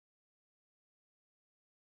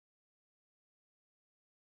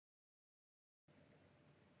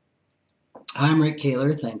I'm Rick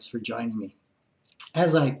Kaler. Thanks for joining me.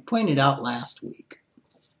 As I pointed out last week,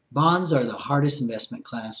 bonds are the hardest investment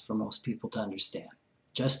class for most people to understand.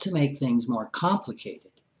 Just to make things more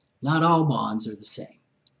complicated, not all bonds are the same.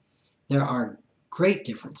 There are great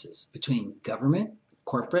differences between government,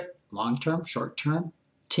 corporate, long-term, short-term,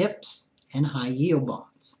 TIPS, and high-yield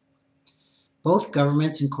bonds. Both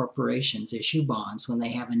governments and corporations issue bonds when they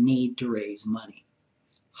have a need to raise money.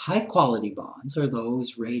 High-quality bonds are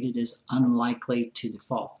those rated as unlikely to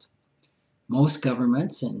default. Most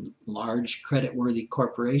governments and large credit-worthy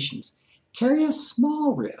corporations carry a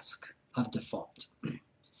small risk of default.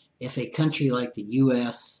 If a country like the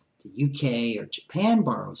US, the UK, or Japan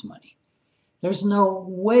borrows money, there's no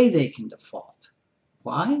way they can default.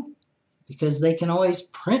 Why? Because they can always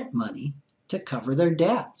print money to cover their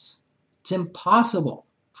debts. It's impossible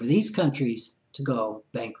for these countries to go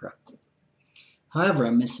bankrupt. However,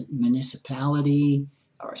 a municipality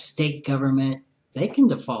or a state government, they can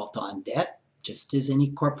default on debt just as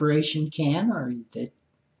any corporation can, or that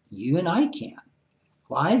you and I can.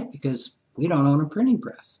 Why? Because we don't own a printing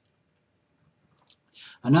press.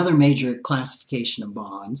 Another major classification of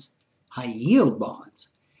bonds, high-yield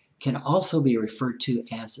bonds, can also be referred to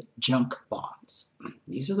as junk bonds.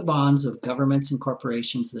 These are the bonds of governments and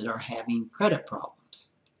corporations that are having credit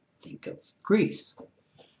problems. Think of Greece.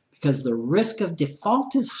 Because the risk of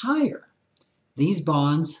default is higher, these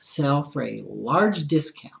bonds sell for a large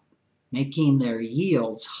discount, making their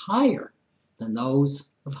yields higher than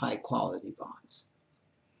those of high-quality bonds.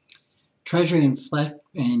 Treasury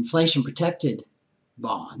inflation-protected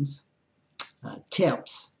bonds,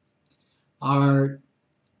 TIPS, are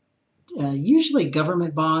usually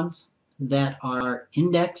government bonds that are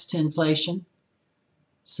indexed to inflation.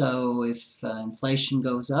 So if inflation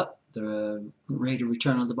goes up, the rate of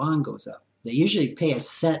return of the bond goes up. They usually pay a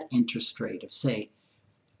set interest rate of, say,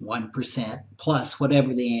 1% plus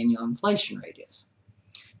whatever the annual inflation rate is.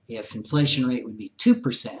 If inflation rate would be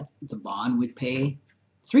 2%, the bond would pay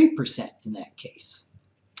 3% in that case.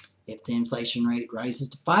 If the inflation rate rises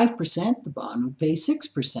to 5%, the bond would pay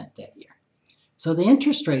 6% that year. So the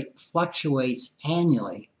interest rate fluctuates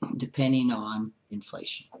annually depending on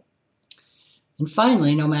inflation. And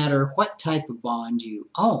finally, no matter what type of bond you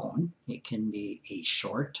own, it can be a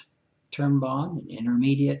short-term bond, an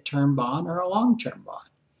intermediate-term bond, or a long-term bond.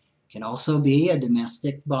 It can also be a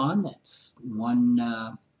domestic bond, that's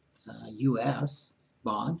one U.S.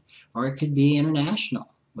 bond, or it could be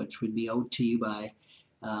international, which would be owed to you by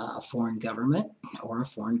a foreign government or a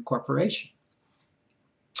foreign corporation.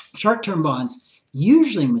 Short-term bonds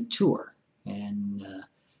usually mature, and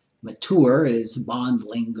mature is bond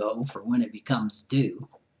lingo for when it becomes due,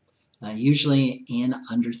 usually in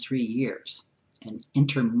under 3 years. An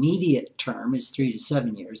intermediate term is 3 to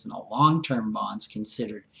 7 years, and a long-term bond's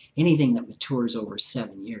considered anything that matures over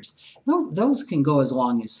 7 years. Those can go as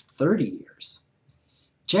long as 30 years.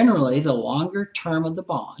 Generally, the longer term of the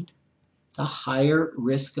bond, the higher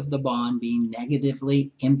risk of the bond being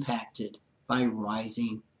negatively impacted by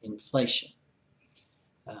rising inflation.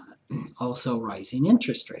 Also, rising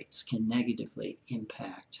interest rates can negatively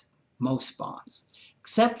impact most bonds,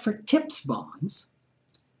 except for TIPS bonds,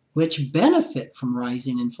 which benefit from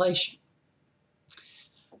rising inflation.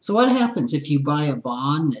 So what happens if you buy a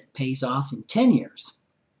bond that pays off in 10 years,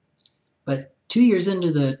 but 2 years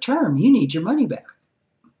into the term, you need your money back?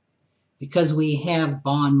 Because we have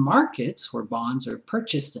bond markets where bonds are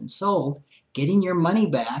purchased and sold, getting your money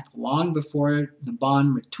back long before the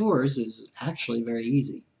bond matures is actually very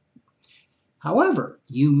easy. However,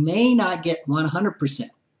 you may not get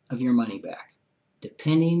 100% of your money back,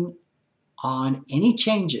 depending on any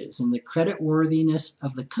changes in the creditworthiness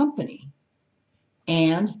of the company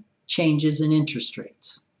and changes in interest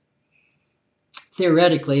rates.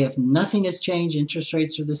 Theoretically, if nothing has changed, interest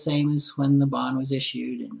rates are the same as when the bond was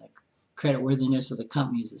issued and the creditworthiness of the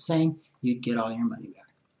company is the same, you'd get all your money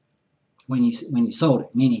back when you sold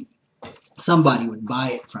it, meaning somebody would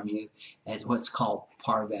buy it from you as what's called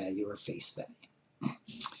par value or face value.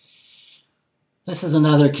 This is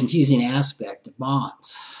another confusing aspect of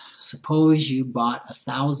bonds. Suppose you bought a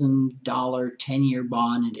 $1,000 10-year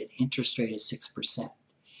bond at an interest rate of 6%.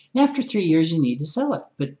 And after 3 years, you need to sell it,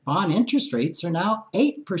 but bond interest rates are now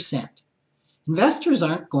 8%. Investors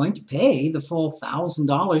aren't going to pay the full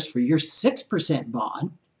 $1,000 for your 6%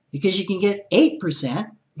 bond because you can get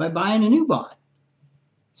 8% by buying a new bond.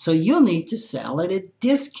 So you'll need to sell at a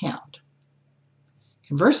discount.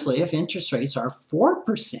 Conversely, if interest rates are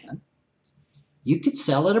 4%, you could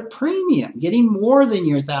sell at a premium, getting more than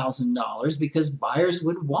your $1,000 because buyers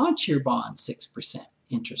would want your bond 6%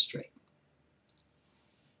 interest rate.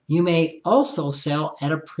 You may also sell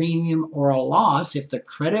at a premium or a loss if the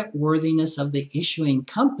credit worthiness of the issuing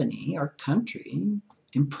company or country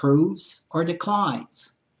improves or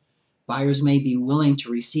declines. Buyers may be willing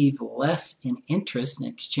to receive less in interest in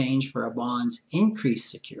exchange for a bond's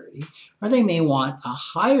increased security, or they may want a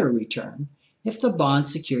higher return if the bond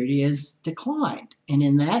security has declined. And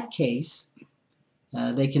in that case,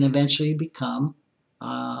 they can eventually become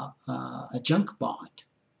a junk bond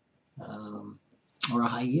or a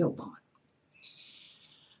high yield bond.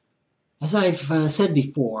 As I've said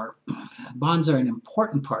before, bonds are an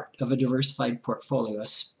important part of a diversified portfolio,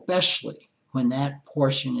 especially when that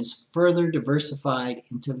portion is further diversified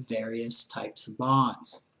into various types of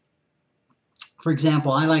bonds. For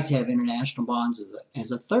example, I like to have international bonds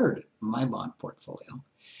as a third of my bond portfolio.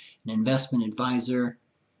 An investment advisor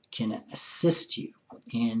can assist you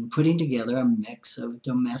in putting together a mix of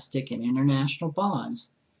domestic and international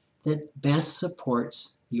bonds that best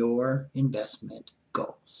supports your investment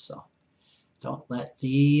goals. So don't let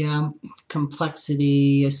the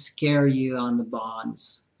complexity scare you on the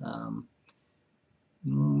bonds.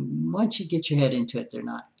 Once you get your head into it, they're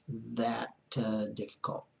not that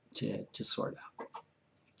difficult to sort out.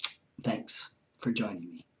 Thanks for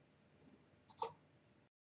joining me.